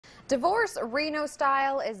Divorce Reno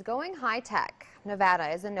style is going high-tech. Nevada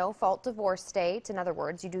is a no-fault divorce state. In other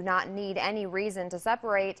words, you do not need any reason to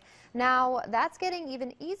separate. Now, that's getting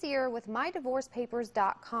even easier with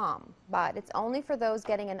mydivorcepapers.com, but it's only for those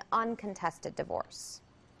getting an uncontested divorce.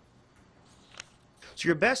 So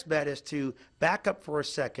your best bet is to back up for a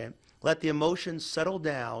second, let the emotions settle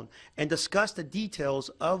down, and discuss the details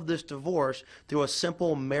of this divorce through a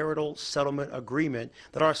simple marital settlement agreement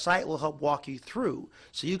that our site will help walk you through,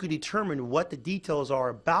 so you can determine what the details are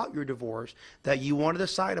about your divorce that you want to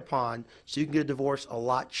decide upon, so you can get a divorce a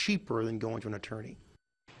lot cheaper than going to an attorney.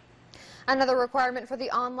 Another requirement for the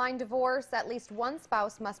online divorce: at least one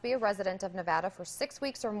spouse must be a resident of Nevada for 6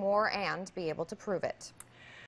 weeks or more and be able to prove it.